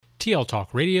TL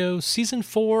Talk Radio, Season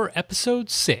 4, Episode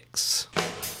 6.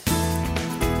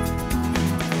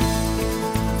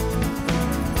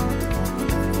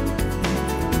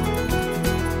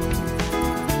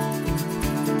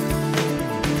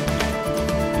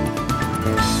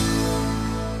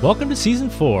 Welcome to Season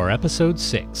 4, Episode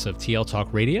 6 of TL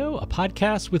Talk Radio, a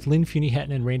podcast with Lynn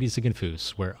Fuini-Hetton and Randy Ziegenfuss,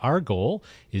 where our goal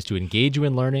is to engage you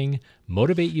in learning,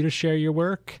 motivate you to share your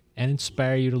work, and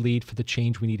inspire you to lead for the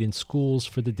change we need in schools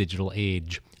for the digital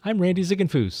age. I'm Randy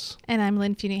Ziegenfuss. And I'm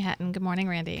Lynn Fuini-Hetton. Good morning,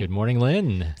 Randy. Good morning,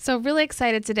 Lynn. So really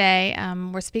excited today.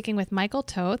 We're speaking with Michael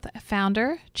Toth,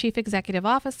 founder, Chief Executive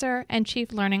Officer, and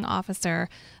Chief Learning Officer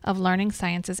of Learning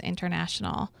Sciences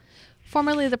International.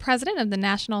 Formerly the president of the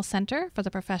National Center for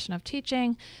the Profession of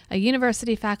Teaching, a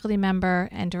university faculty member,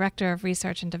 and director of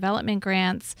research and development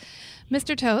grants,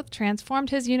 Mr. Toth transformed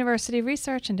his university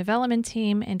research and development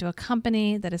team into a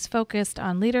company that is focused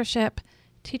on leadership,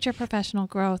 teacher professional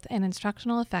growth, and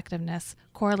instructional effectiveness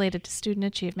correlated to student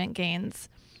achievement gains.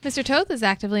 Mr. Toth is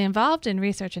actively involved in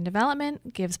research and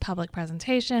development, gives public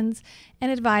presentations, and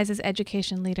advises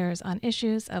education leaders on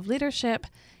issues of leadership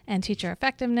and teacher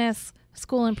effectiveness,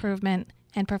 school improvement,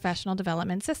 and professional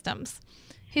development systems.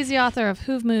 He's the author of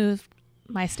Who've Moved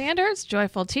My Standards,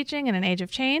 Joyful Teaching in an Age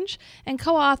of Change, and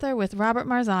co-author with Robert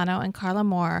Marzano and Carla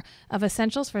Moore of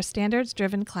Essentials for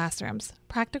Standards-Driven Classrooms,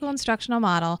 Practical Instructional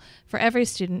Model for Every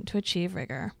Student to Achieve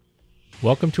Rigor.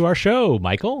 Welcome to our show,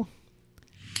 Michael.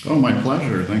 Oh, my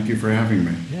pleasure. Thank you for having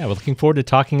me. Yeah, we're looking forward to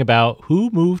talking about Who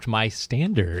Moved My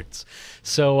Standards.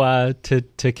 So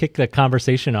to kick the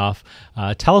conversation off,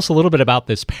 tell us a little bit about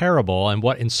this parable and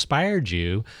what inspired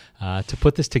you to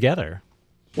put this together.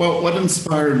 Well, what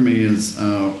inspired me is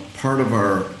part of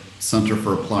our Center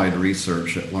for Applied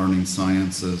Research at Learning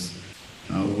Sciences.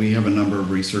 We have a number of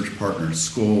research partners,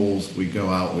 schools. We go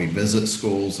out, we visit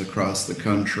schools across the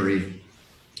country.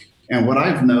 And what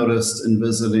I've noticed in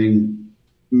visiting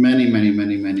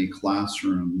many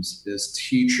classrooms is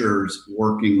teachers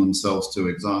working themselves to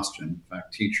exhaustion. In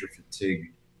fact, teacher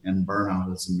fatigue and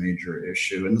burnout is a major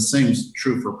issue. And the same is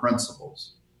true for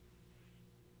principals.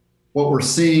 What we're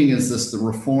seeing is the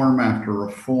reform after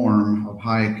reform of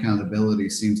high accountability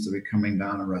seems to be coming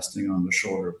down and resting on the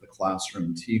shoulder of the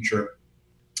classroom teacher,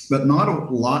 but not a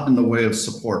lot in the way of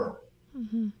support.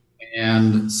 Mm-hmm.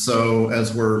 And so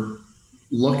as we're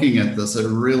looking at this, it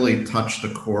really touched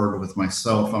a chord with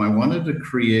myself, and I wanted to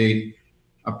create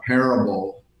a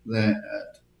parable that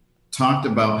talked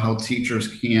about how teachers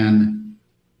can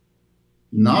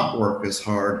not work as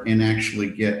hard and actually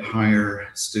get higher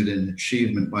student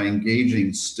achievement by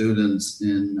engaging students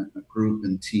in group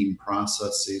and team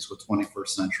processes with 21st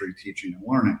century teaching and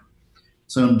learning.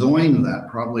 So in doing that,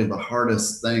 probably the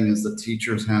hardest thing is that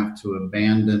teachers have to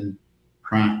abandon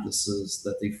practices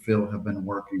that they feel have been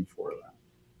working for them,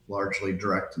 largely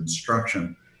direct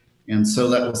instruction. And so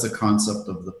that was the concept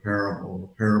of the parable. The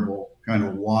parable kind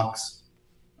of walks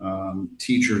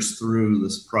teachers through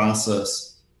this process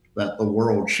that the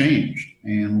world changed.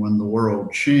 And when the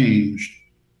world changed,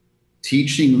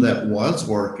 teaching that was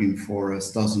working for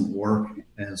us doesn't work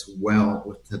as well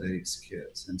with today's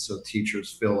kids. And so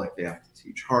teachers feel like they have to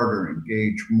teach harder,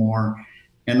 engage more,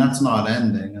 and that's not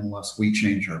ending unless we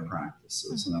change our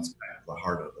practices. And that's kind of the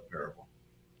heart of the parable.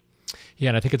 Yeah,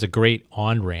 and I think it's a great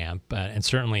on-ramp and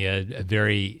certainly a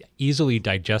very easily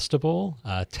digestible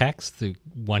text that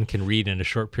one can read in a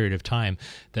short period of time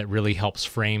that really helps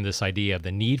frame this idea of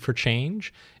the need for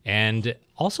change. And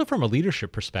also from a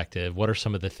leadership perspective, what are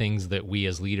some of the things that we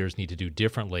as leaders need to do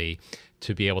differently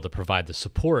to be able to provide the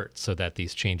support so that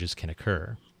these changes can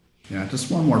occur? Yeah,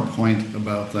 just one more point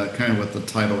about that, kind of with the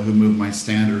title, Who Moved My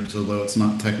Standards, although it's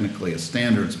not technically a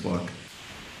standards book.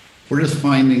 We're just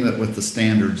finding that with the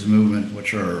standards movement,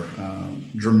 which are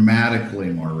dramatically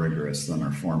more rigorous than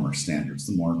our former standards,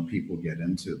 the more people get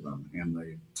into them, and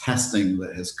the testing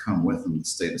that has come with them, the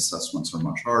state assessments are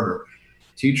much harder.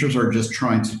 Teachers are just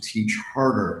trying to teach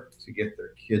harder to get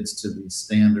their kids to these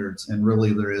standards, and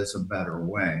really there is a better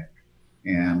way.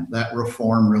 And that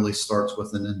reform really starts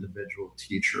with an individual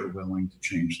teacher willing to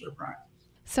change their practice.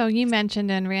 So you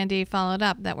mentioned, and Randy followed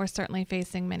up, that we're certainly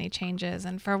facing many changes.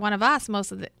 And for one of us,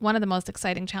 one of the most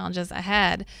exciting challenges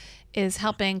ahead is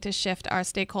helping to shift our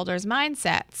stakeholders'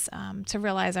 mindsets to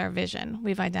realize our vision.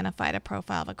 We've identified a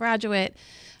profile of a graduate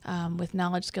with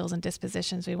knowledge, skills, and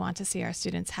dispositions we want to see our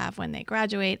students have when they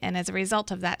graduate. And as a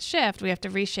result of that shift, we have to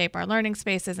reshape our learning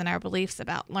spaces and our beliefs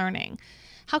about learning.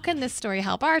 How can this story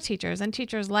help our teachers and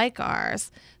teachers like ours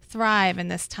thrive in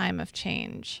this time of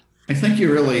change? I think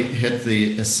you really hit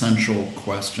the essential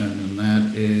question, and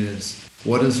that is,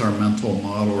 what is our mental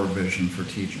model or vision for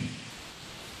teaching?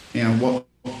 And what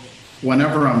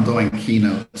Whenever I'm doing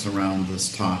keynotes around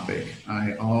this topic,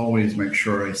 I always make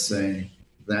sure I say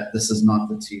that this is not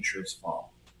the teacher's fault.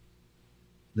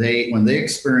 When they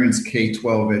experienced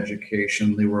K-12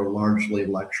 education, they were largely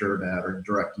lectured at or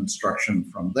direct instruction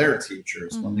from their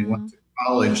teachers. When they went to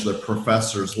college, their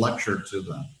professors lectured to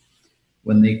them.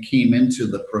 When they came into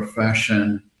the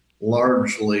profession,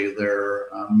 largely their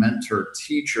mentor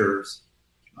teachers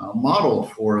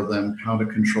modeled for them how to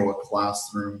control a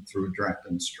classroom through direct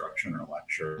instruction or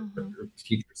lecture or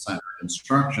teacher-centered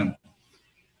instruction.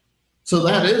 So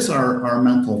that is our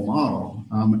mental model,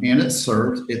 and it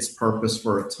served its purpose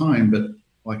for a time, but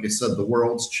like I said, the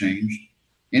world's changed.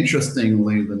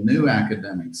 Interestingly, the new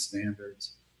academic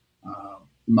standards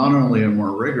not only are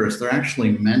more rigorous, they're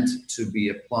actually meant to be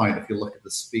applied, if you look at the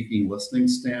speaking listening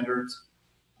standards,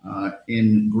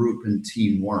 in group and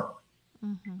teamwork.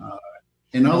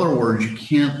 In other words, you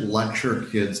can't lecture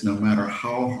kids no matter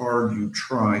how hard you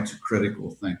try to critical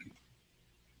thinking.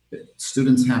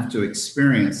 Students have to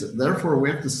experience it. Therefore, we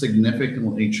have to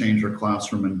significantly change our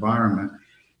classroom environment.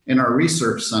 In our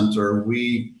research center,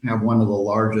 we have one of the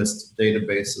largest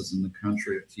databases in the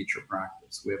country of teacher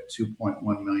practice. We have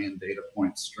 2.1 million data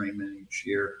points streaming each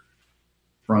year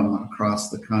from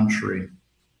across the country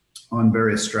on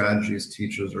various strategies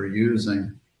teachers are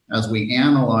using. As we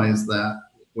analyze that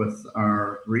with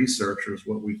our researchers,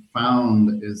 what we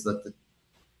found is that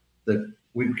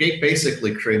we've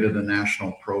basically created a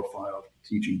national profile of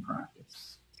teaching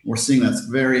practice. We're seeing that's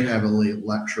very heavily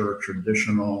lecture,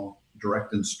 traditional,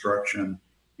 direct instruction.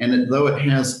 And though it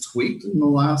has tweaked in the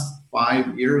last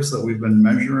 5 years that we've been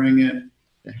measuring it,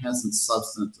 it hasn't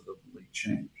substantively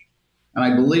changed. And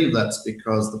I believe that's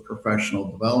because the professional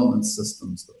development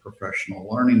systems, the professional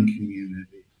learning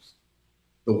community,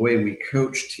 the way we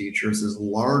coach teachers is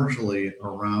largely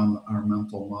around our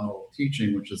mental model of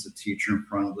teaching, which is a teacher in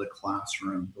front of the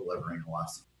classroom delivering a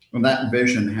lesson. And that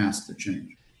vision has to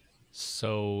change.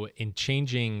 So in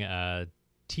changing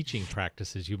teaching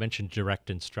practices, you mentioned direct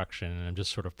instruction, and I'm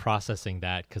just sort of processing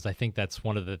that because I think that's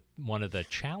one of the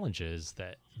challenges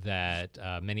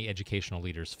that many educational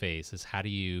leaders face is how do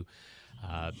you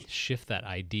shift that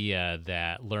idea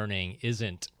that learning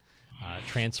isn't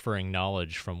transferring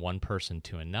knowledge from one person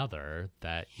to another,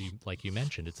 that like you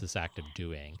mentioned, it's this act of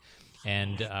doing.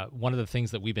 And one of the things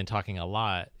that we've been talking a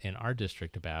lot in our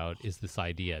district about is this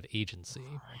idea of agency.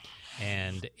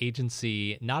 And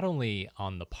agency, not only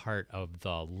on the part of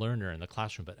the learner in the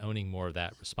classroom, but owning more of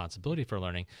that responsibility for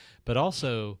learning, but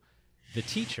also the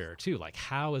teacher too. Like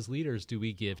how as leaders do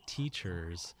we give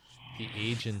teachers the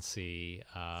agency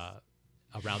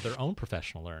around their own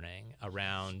professional learning,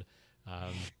 around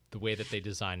the way that they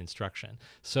design instruction.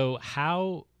 So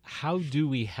how do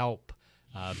we help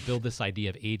build this idea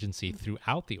of agency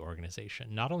throughout the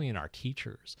organization, not only in our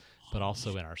teachers, but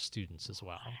also in our students as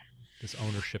well, this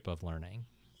ownership of learning?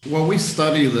 Well, we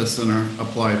study this in our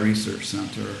Applied Research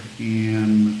Center,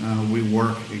 and we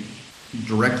work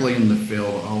directly in the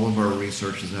field. All of our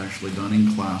research is actually done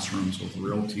in classrooms with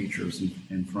real teachers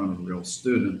in front of real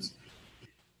students.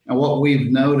 And what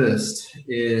we've noticed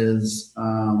is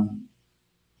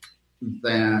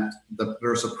that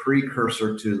there's a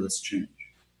precursor to this change.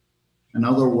 In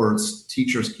other words,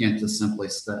 teachers can't just simply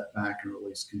step back and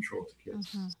release control to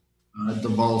kids. It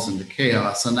devolves into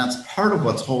chaos, and that's part of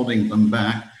what's holding them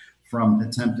back from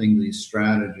attempting these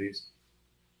strategies.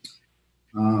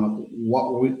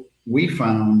 What we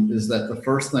found is that the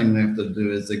first thing they have to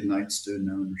do is ignite student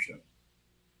ownership.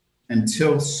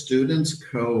 Until students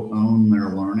co-own their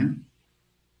learning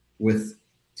with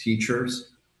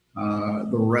teachers, the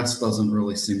rest doesn't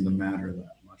really seem to matter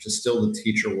that much. It's still the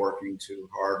teacher working too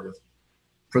hard with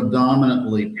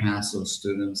predominantly passive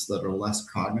students that are less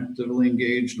cognitively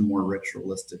engaged and more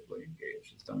ritualistically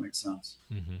engaged. Does that make sense?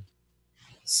 Mm-hmm.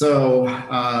 So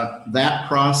that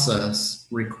process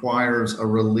requires a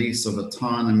release of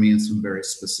autonomy and some very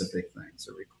specific things.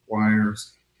 It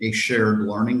requires a shared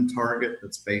learning target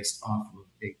that's based off of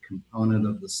a component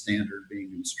of the standard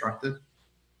being instructed.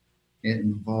 It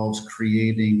involves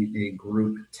creating a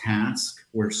group task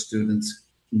where students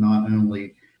not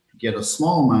only get a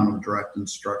small amount of direct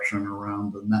instruction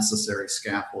around the necessary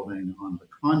scaffolding on the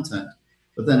content,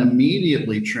 but then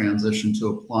immediately transition to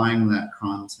applying that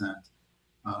content,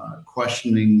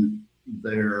 questioning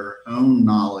their own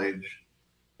knowledge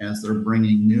as they're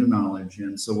bringing new knowledge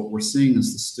in. So what we're seeing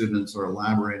is the students are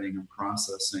elaborating and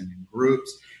processing in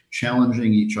groups,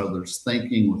 challenging each other's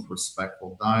thinking with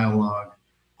respectful dialogue,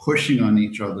 pushing on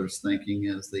each other's thinking.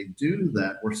 As they do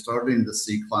that, we're starting to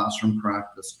see classroom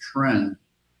practice trend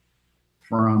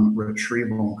from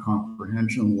retrieval and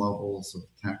comprehension levels of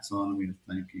taxonomy of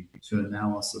thinking to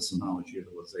analysis and knowledge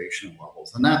utilization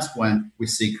levels. And that's when we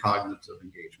see cognitive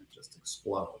engagement just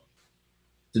explode.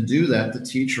 To do that, the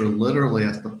teacher literally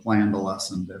has to plan the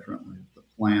lesson differently, to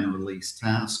plan release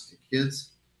tasks to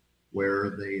kids where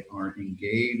they are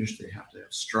engaged. They have to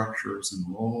have structures and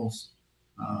roles,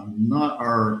 not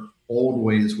our old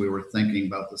ways we were thinking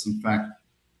about this. In fact,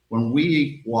 when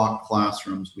we walk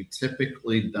classrooms, we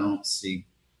typically don't see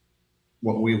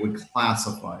what we would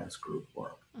classify as group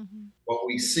work. Mm-hmm. What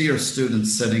we see are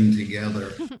students sitting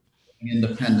together,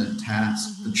 independent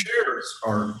tasks. Mm-hmm. The chairs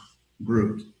are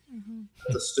grouped, mm-hmm.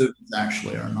 but the students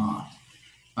actually are not.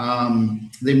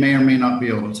 They may or may not be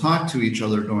able to talk to each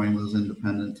other during those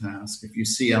independent tasks. If you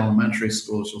see elementary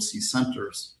schools, you'll see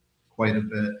centers quite a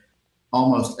bit.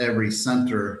 Almost every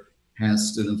center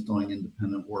has students doing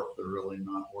independent work. They're really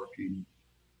not working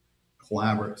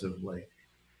collaboratively.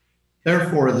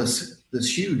 Therefore, this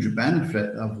huge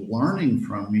benefit of learning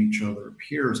from each other,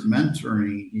 peers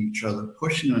mentoring each other,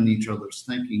 pushing on each other's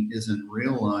thinking isn't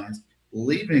realized,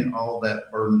 leaving all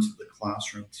that burden to the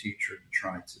classroom teacher to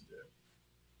try to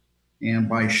do. And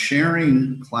by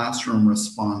sharing classroom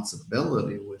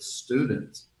responsibility with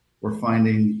students, we're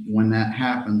finding when that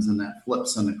happens and that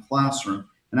flips in a classroom,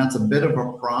 and that's a bit of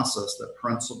a process that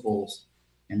principals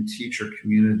and teacher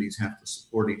communities have to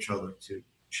support each other to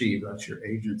achieve. That's your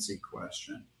agency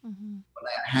question. Mm-hmm. When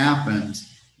that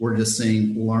happens, we're just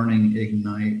seeing learning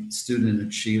ignite, student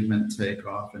achievement take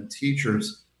off, and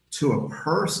teachers to a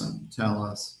person tell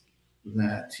us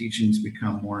that teaching's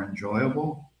become more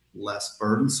enjoyable, less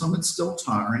burdensome. It's still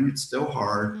tiring, it's still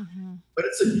hard, mm-hmm. but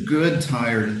it's a good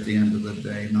tired at the end of the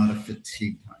day, not a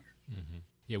fatigued tired. Mm-hmm.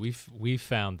 Yeah, we've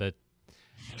found that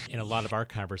in a lot of our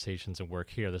conversations and work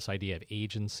here, this idea of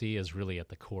agency is really at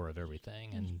the core of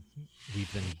everything. And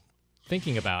we've been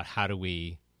thinking about how do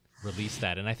we release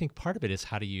that. And I think part of it is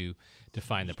how do you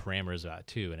define the parameters of that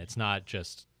too. And it's not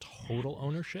just total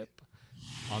ownership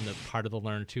on the part of the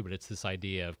learner too, but it's this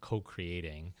idea of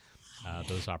co-creating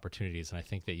those opportunities. And I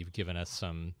think that you've given us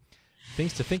some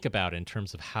things to think about in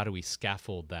terms of how do we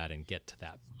scaffold that and get to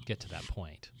that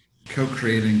point.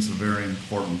 Co-creating is a very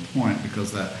important point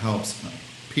because that helps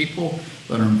people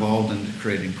that are involved in the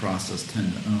creating process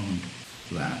tend to own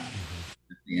that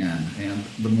at the end. And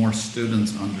the more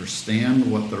students understand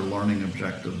what their learning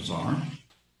objectives are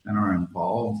and are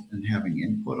involved in having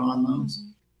input on those,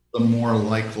 the more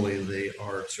likely they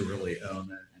are to really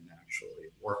own it and actually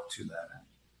work to that end.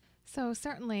 So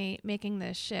certainly making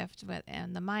the shift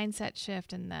and the mindset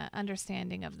shift and the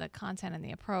understanding of the content and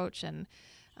the approach and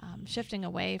shifting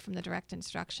away from the direct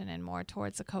instruction and more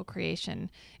towards the co-creation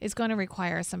is going to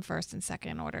require some first and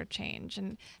second order change.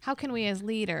 And how can we as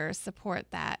leaders support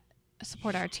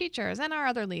our teachers and our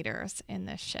other leaders in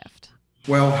this shift?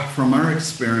 Well, from our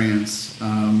experience,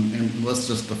 and let's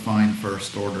just define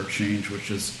first order change, which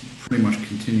is pretty much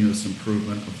continuous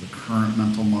improvement of the current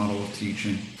mental model of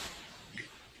teaching.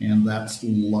 And that's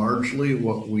largely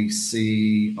what we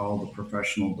see all the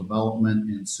professional development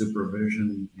and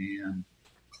supervision and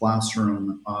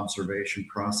classroom observation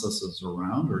processes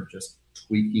around, or just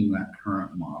tweaking that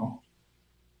current model,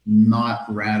 not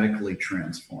radically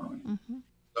transforming. Mm-hmm.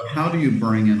 So how do you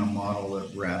bring in a model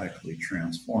that radically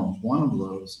transforms? One of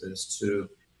those is to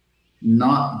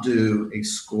not do a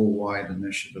school-wide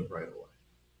initiative right away.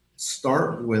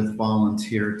 Start with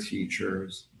volunteer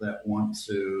teachers that want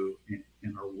to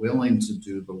and are willing to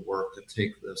do the work to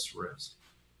take this risk.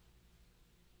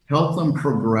 Help them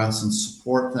progress and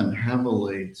support them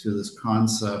heavily to this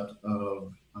concept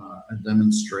of a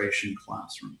demonstration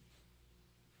classroom.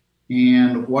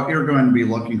 And what you're going to be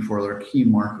looking for, there are key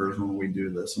markers when we do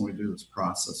this, and we do this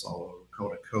process all over,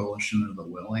 called a coalition of the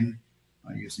willing,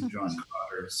 using John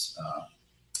Cotter's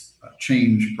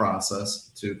change process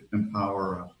to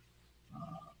empower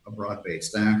a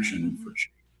broad-based action for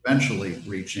eventually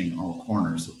reaching all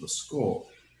corners of the school.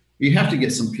 You have to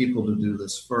get some people to do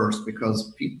this first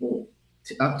because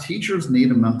teachers need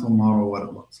a mental model of what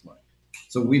it looks like.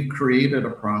 So we've created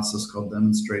a process called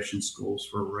demonstration schools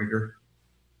for rigor.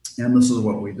 And this is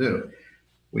what we do.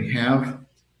 We have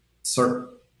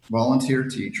volunteer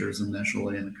teachers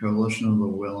initially in the coalition of the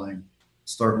willing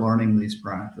start learning these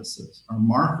practices. Our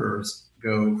markers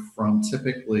go from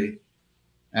typically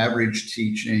average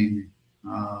teaching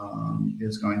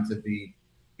is going to be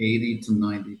 80 to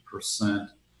 90%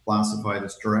 classified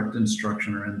as direct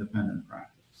instruction or independent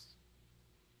practice.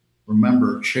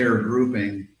 Remember, chair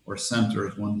grouping or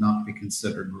centers will not be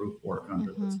considered group work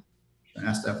under this. It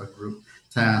has to have a group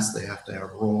task. They have to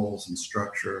have roles and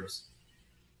structures.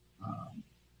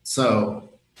 So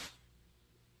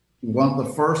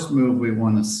the first move we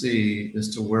want to see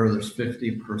is to where there's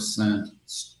 50%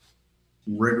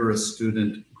 rigorous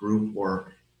student group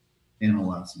work in a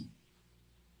lesson.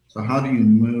 So how do you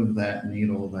move that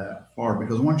needle that far?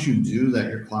 Because once you do that,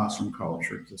 your classroom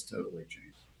culture just totally changes.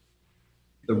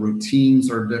 The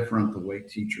routines are different, the way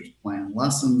teachers plan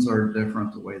lessons are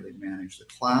different, the way they manage the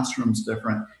classroom's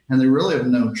different, and they really have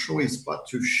no choice but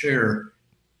to share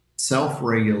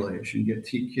self-regulation, get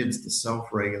kids to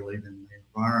self-regulate in the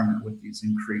environment with these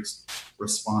increased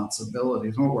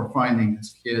responsibilities. And what we're finding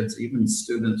is kids, even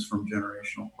students from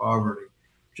generational poverty,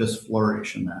 just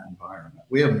flourish in that environment.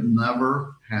 We have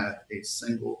never had a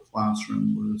single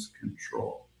classroom lose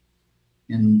control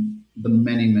in the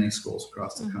many, many schools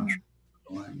across the country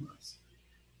doing this.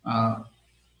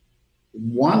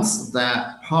 Once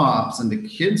that pops and the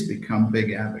kids become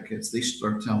big advocates, they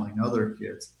start telling other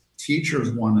kids.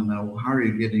 Teachers want to know, well, how are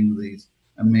you getting these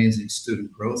amazing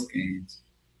student growth gains?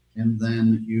 And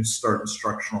then you start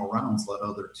instructional rounds, let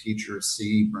other teachers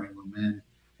see, bring them in,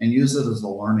 and use it as a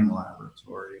learning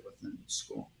laboratory within the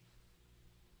school.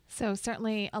 So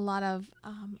certainly a lot of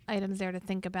items there to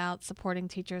think about, supporting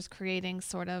teachers, creating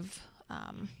sort of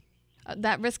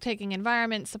that risk-taking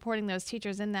environment, supporting those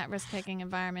teachers in that risk-taking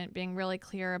environment, being really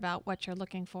clear about what you're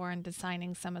looking for and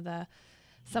designing some of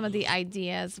the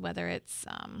ideas, whether it's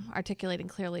articulating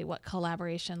clearly what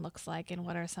collaboration looks like and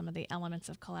what are some of the elements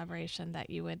of collaboration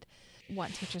that you would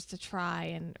want teachers to try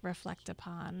and reflect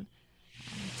upon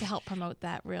to help promote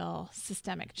that real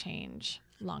systemic change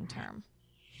long term.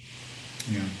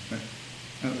 Yeah.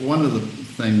 One of the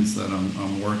things that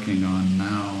I'm working on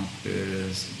now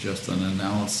is just an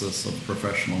analysis of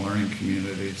professional learning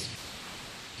communities.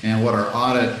 And what our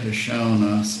audit has shown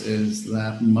us is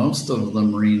that most of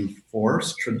them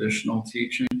reinforce traditional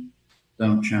teaching,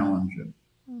 don't challenge it.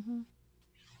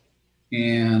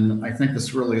 And I think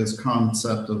this really is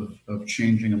concept of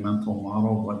changing a mental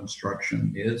model of what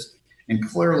instruction is, and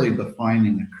clearly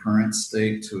defining a current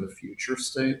state to a future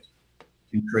state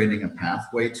and creating a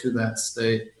pathway to that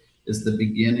state is the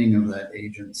beginning of that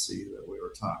agency that we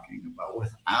were talking about.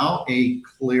 Without a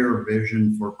clear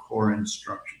vision for core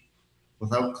instruction,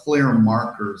 without clear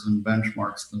markers and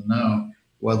benchmarks to know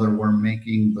whether we're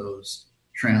making those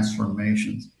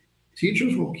transformations,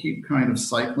 teachers will keep kind of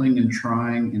cycling and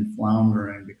trying and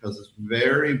floundering because it's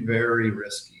very, very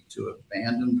risky to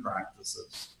abandon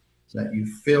practices that you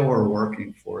feel are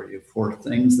working for you for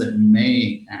things that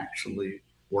may actually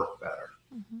work better.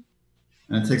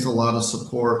 And it takes a lot of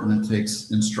support and it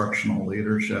takes instructional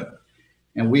leadership.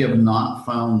 And we have not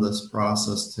found this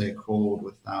process take hold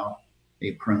without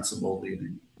a principal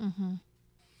leading.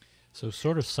 So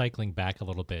sort of cycling back a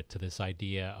little bit to this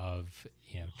idea of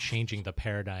changing the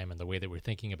paradigm and the way that we're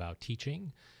thinking about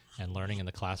teaching and learning in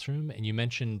the classroom. And you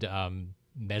mentioned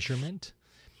measurement.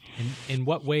 In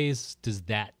what ways does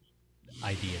that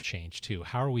idea change too?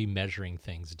 How are we measuring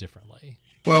things differently?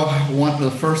 Well, the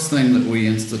first thing that we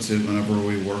institute whenever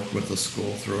we work with a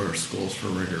school through our Schools for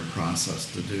Rigor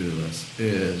process to do this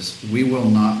is we will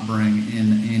not bring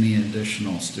in any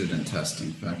additional student testing.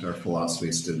 In fact, our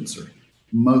philosophy students are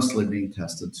mostly being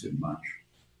tested too much.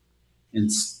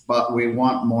 But we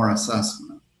want more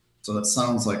assessment. So that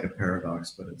sounds like a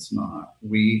paradox, but it's not.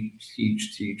 We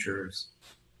teach teachers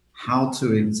how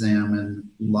to examine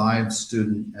live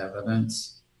student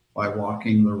evidence by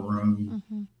walking the room,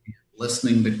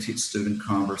 listening to student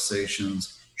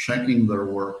conversations, checking their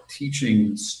work,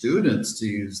 teaching students to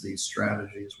use these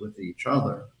strategies with each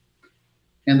other.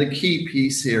 And the key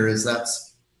piece here is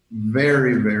that's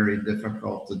very, very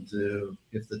difficult to do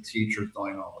if the teacher's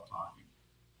doing all the talking.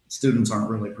 Students aren't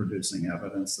really producing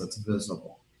evidence that's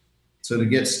visible. So to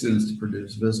get students to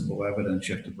produce visible evidence,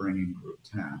 you have to bring in group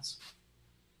tasks.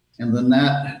 And then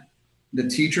the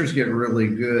teachers get really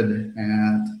good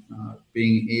at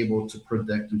being able to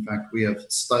predict. In fact, we have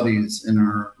studies in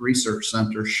our research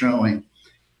center showing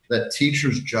that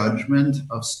teachers' judgment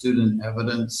of student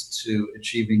evidence to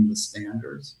achieving the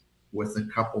standards with a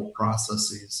couple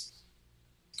processes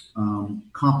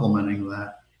complementing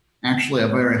that actually a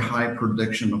very high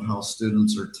prediction of how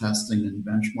students are testing in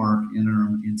benchmark,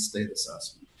 interim, and state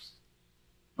assessments.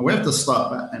 And we have to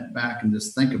stop back and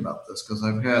just think about this because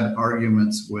I've had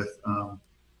arguments with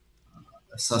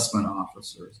assessment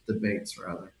officers, debates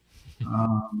rather,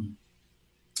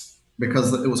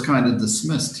 because it was kind of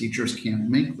dismissed. Teachers can't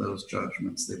make those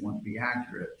judgments. They won't be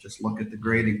accurate. Just look at the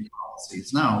grading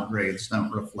policies. Now, grades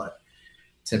don't reflect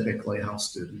typically how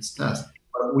students test.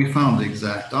 But we found the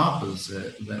exact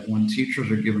opposite, that when teachers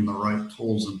are given the right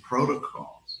tools and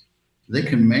protocols, they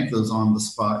can make those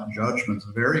on-the-spot judgments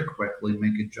very quickly,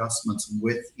 make adjustments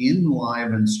within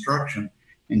live instruction,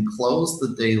 and close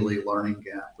the daily learning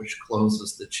gap, which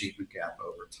closes the achievement gap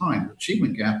over time. The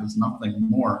achievement gap is nothing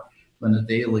more than a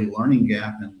daily learning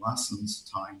gap in lessons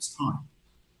times time.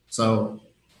 So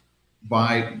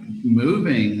by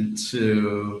moving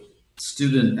to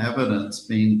student evidence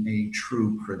being a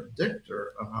true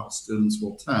predictor of how students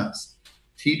will test,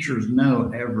 teachers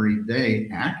know every day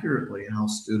accurately how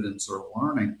students are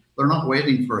learning. They're not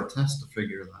waiting for a test to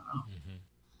figure that out. Mm-hmm.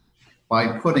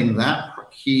 By putting that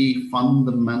key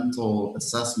fundamental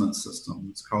assessment system,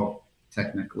 it's called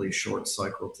technically short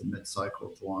cycle to mid cycle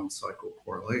to long cycle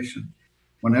correlation.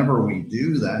 Whenever we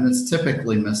do that, and it's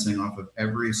typically missing off of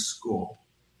every school,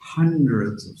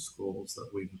 hundreds of schools that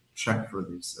we've checked for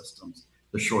these systems,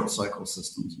 the short cycle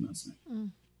system's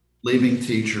missing, leaving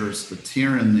teachers the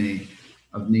tyranny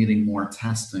of needing more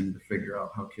testing to figure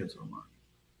out how kids are learning.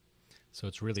 So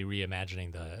it's really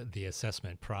reimagining the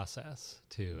assessment process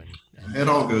too, and it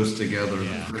all goes together.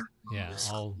 Yeah,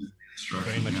 all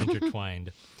very much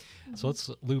intertwined. So let's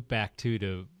loop back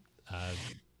to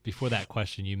before that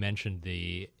question. You mentioned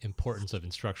the importance of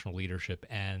instructional leadership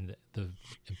and the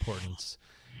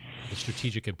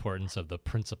strategic importance of the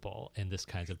principal in this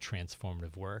kinds of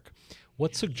transformative work.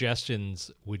 What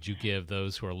suggestions would you give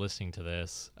those who are listening to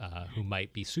this, who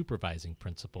might be supervising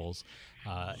principals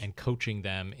and coaching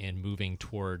them in moving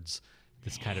towards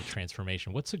this kind of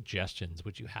transformation? What suggestions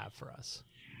would you have for us?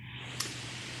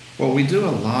 Well, we do a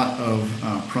lot of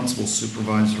principal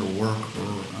supervisor work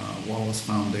for Wallace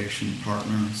Foundation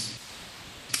partners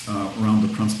around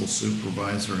the Principal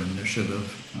Supervisor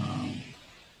Initiative.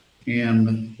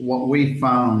 And what we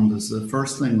found is the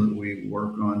first thing that we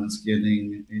work on is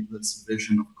getting this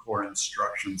vision of core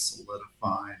instruction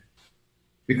solidified,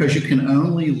 because you can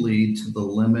only lead to the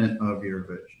limit of your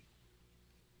vision.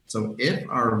 So if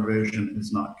our vision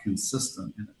is not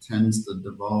consistent and it tends to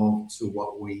devolve to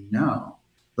what we know,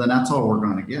 then that's all we're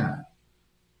going to get.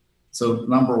 So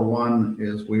number one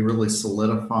is we really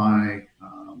solidify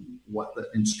what the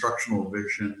instructional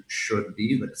vision should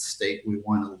be, the state we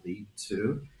want to lead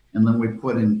to. And then we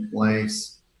put in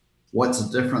place what's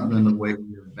different than the way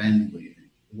we have been leading.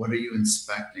 What are you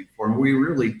inspecting for? And we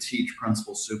really teach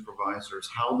principal supervisors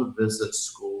how to visit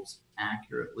schools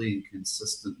accurately and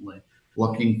consistently,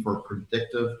 looking for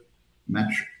predictive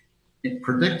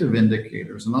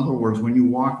indicators. In other words, when you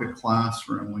walk a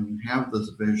classroom, when you have this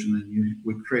vision, and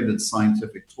we created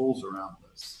scientific tools around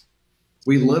this,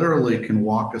 we literally can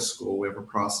walk a school. We have a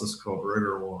process called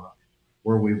Rigor Walk,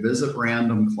 where we visit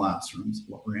random classrooms.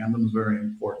 Well, random is very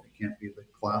important. It can't be the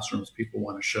classrooms people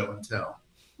want to show and tell.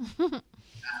 It has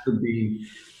to be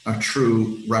a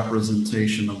true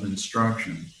representation of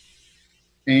instruction.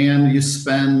 And you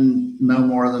spend no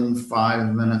more than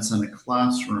 5 minutes in a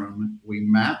classroom. We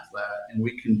map that,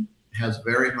 and has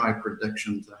very high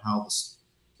prediction to how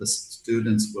the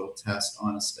students will test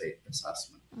on a state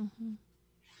assessment. Mm-hmm.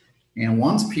 And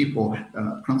once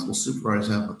principal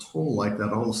supervisors have a tool like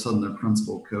that, all of a sudden their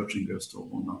principal coaching goes to a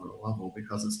whole nother level,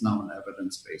 because it's now an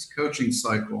evidence-based coaching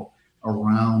cycle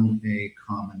around a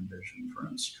common vision for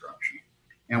instruction.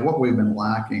 And what we've been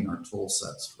lacking are tool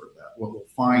sets for that. What we'll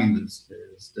find is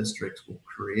districts will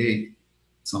create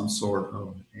some sort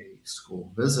of a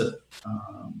school visit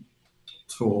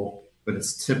tool, but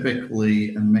it's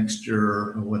typically a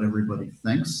mixture of what everybody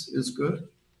thinks is good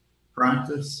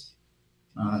practice,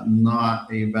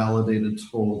 not a validated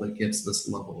tool that gets this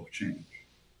level of change.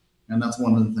 And that's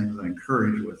one of the things I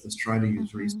encourage with is try to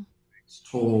use research-based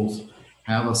tools,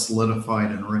 have a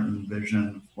solidified and written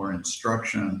vision for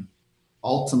instruction.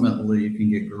 Ultimately, you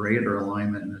can get greater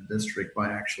alignment in a district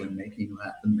by actually making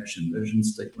that the mission vision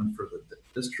statement for the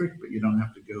district, but you don't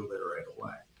have to go there right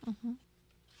away. Mm-hmm.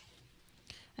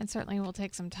 And certainly will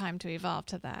take some time to evolve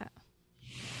to that.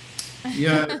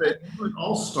 Yeah, it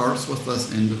all starts with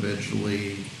us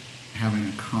individually having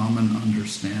a common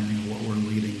understanding of what we're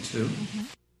leading to, mm-hmm.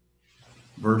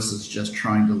 versus just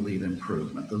trying to lead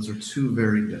improvement. Those are two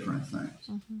very different things.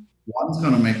 Mm-hmm. One's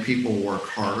going to make people work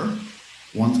harder.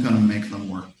 One's going to make them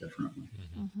work differently.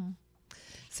 Mm-hmm.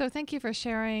 So thank you for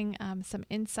sharing some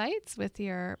insights with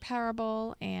your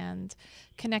parable and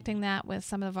connecting that with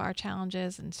some of our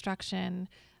challenges, instruction,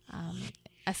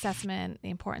 assessment, the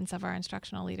importance of our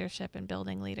instructional leadership and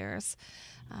building leaders.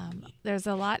 There's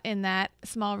a lot in that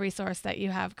small resource that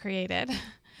you have created.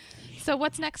 So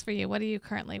what's next for you? What are you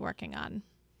currently working on?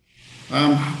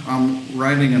 I'm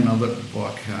writing another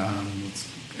book. It's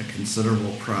a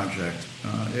considerable project.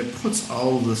 It puts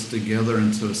all of this together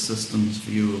into a systems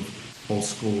view of whole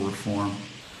school reform,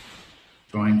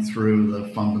 going through the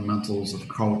fundamentals of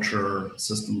culture,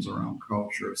 systems around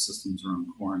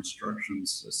core instruction,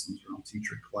 systems around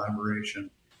teacher collaboration,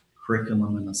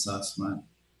 curriculum and assessment,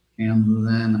 and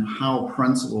then how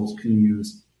principals can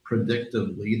use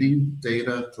predictive leading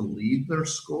data to lead their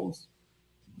schools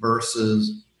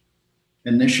versus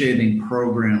initiating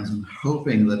programs and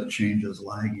hoping that it changes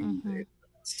lagging data.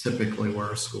 That's typically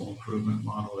where a school improvement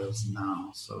model is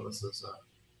now. So this is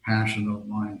a passion of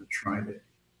mine to try to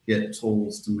get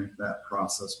tools to make that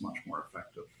process much more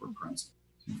effective for principals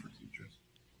and for teachers.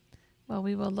 Well,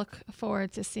 we will look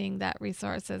forward to seeing that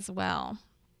resource as well.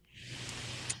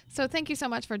 So thank you so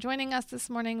much for joining us this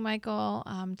morning, Michael.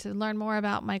 To learn more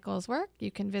about Michael's work, you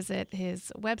can visit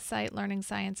his website,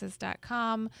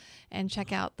 learningsciences.com, and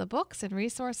check out the books and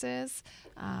resources.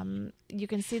 You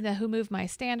can see the Who Moved My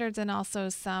Standards and also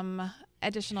some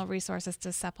additional resources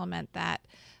to supplement that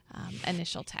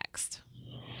initial text.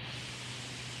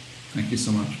 Thank you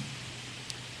so much.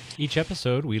 Each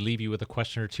episode, we leave you with a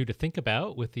question or two to think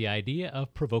about with the idea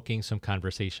of provoking some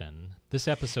conversation. This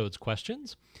episode's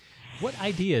questions: what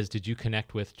ideas did you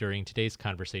connect with during today's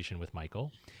conversation with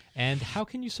Michael? And how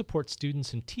can you support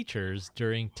students and teachers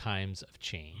during times of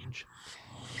change?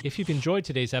 If you've enjoyed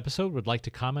today's episode, would like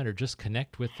to comment or just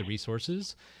connect with the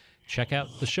resources, check out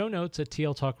the show notes at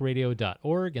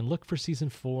tltalkradio.org and look for Season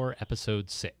 4, Episode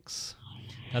 6.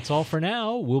 That's all for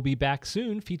now. We'll be back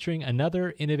soon featuring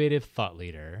another innovative thought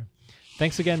leader.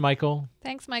 Thanks again, Michael.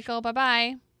 Thanks, Michael.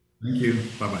 Bye-bye. Thank you.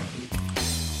 Bye-bye.